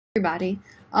Everybody.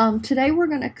 Today we're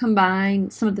going to combine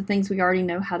some of the things we already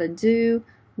know how to do,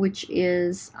 which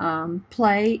is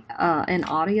play an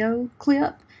audio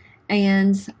clip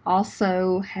and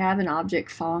also have an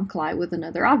object fall and collide with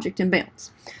another object and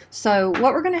bounce. So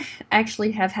what we're going to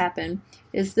actually have happen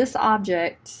is this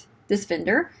object, this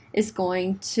fender, is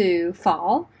going to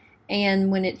fall,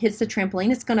 and when it hits the trampoline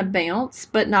it's going to bounce,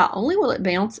 but not only will it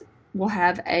bounce, we'll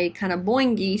have a kind of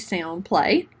boingy sound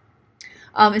play.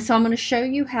 And so I'm going to show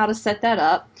you how to set that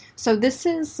up. So this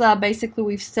is basically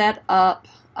we've set up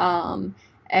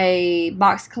a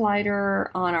box collider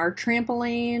on our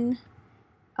trampoline,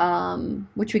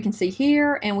 which we can see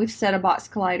here, and we've set a box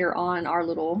collider on our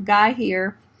little guy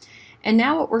here. And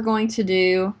now what we're going to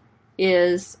do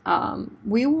is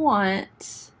we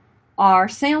want our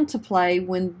sound to play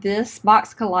when this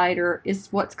box collider is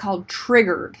what's called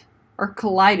triggered, or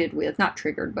collided with, not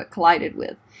triggered, but collided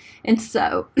with. And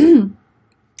so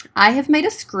I have made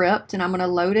a script, and I'm going to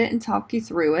load it and talk you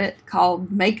through it,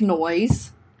 called Make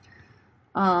Noise.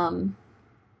 And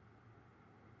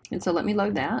so let me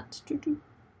load that.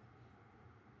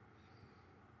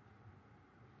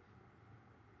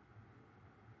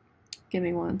 Give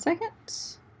me 1 second.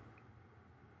 It's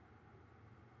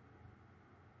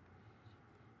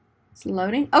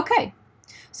loading. Okay,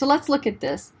 so let's look at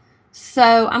this.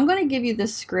 So I'm going to give you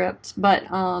this script, but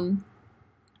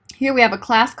here we have a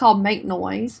class called Make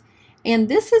Noise, and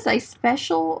this is a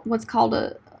special, what's called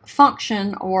a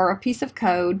function or a piece of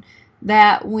code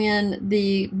that when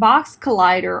the box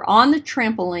collider on the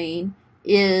trampoline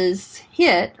is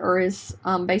hit or is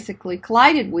basically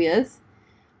collided with,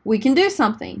 we can do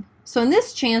something. So in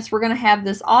this chance, we're going to have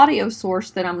this audio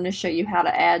source that I'm going to show you how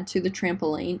to add to the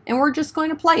trampoline, and we're just going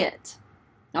to play it.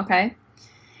 Okay?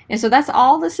 And so that's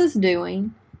all this is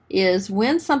doing, is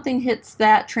when something hits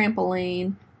that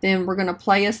trampoline, then we're going to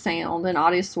play a sound, an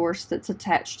audio source that's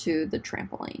attached to the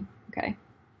trampoline. Okay.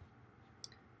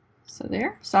 So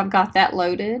there. So I've got that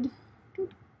loaded.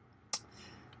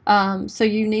 So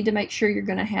you need to make sure you're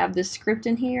going to have this script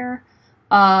in here.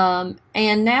 And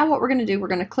now what we're going to do, we're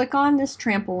going to click on this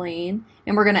trampoline,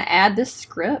 and we're going to add this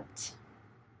script.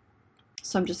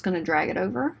 So I'm just going to drag it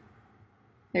over.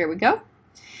 There we go.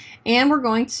 And we're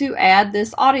going to add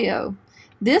this audio.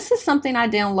 This is something I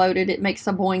downloaded. It makes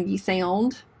a boingy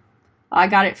sound. I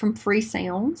got it from Free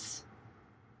Sounds.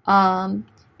 And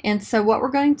so what we're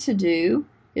going to do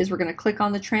is we're going to click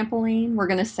on the trampoline. We're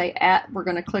going to say we're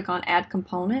going to click on Add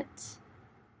Components,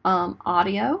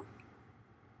 Audio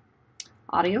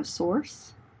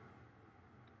Source.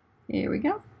 Here we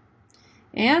go.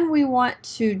 And we want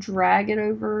to drag it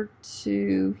over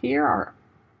to here.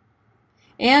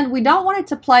 And we don't want it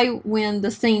to play when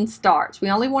the scene starts. We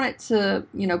only want it to,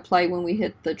 play when we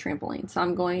hit the trampoline. So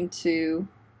I'm going to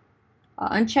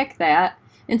uncheck that.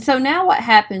 And so now what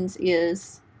happens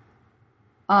is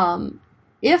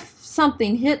if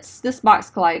something hits this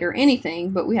box collider, anything,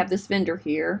 but we have this fender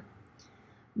here,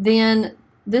 then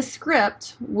this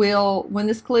script will, when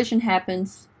this collision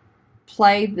happens,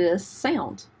 play this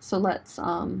sound. So let's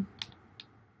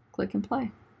click and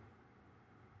play.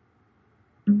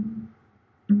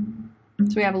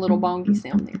 So we have a little bongy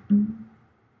sound there.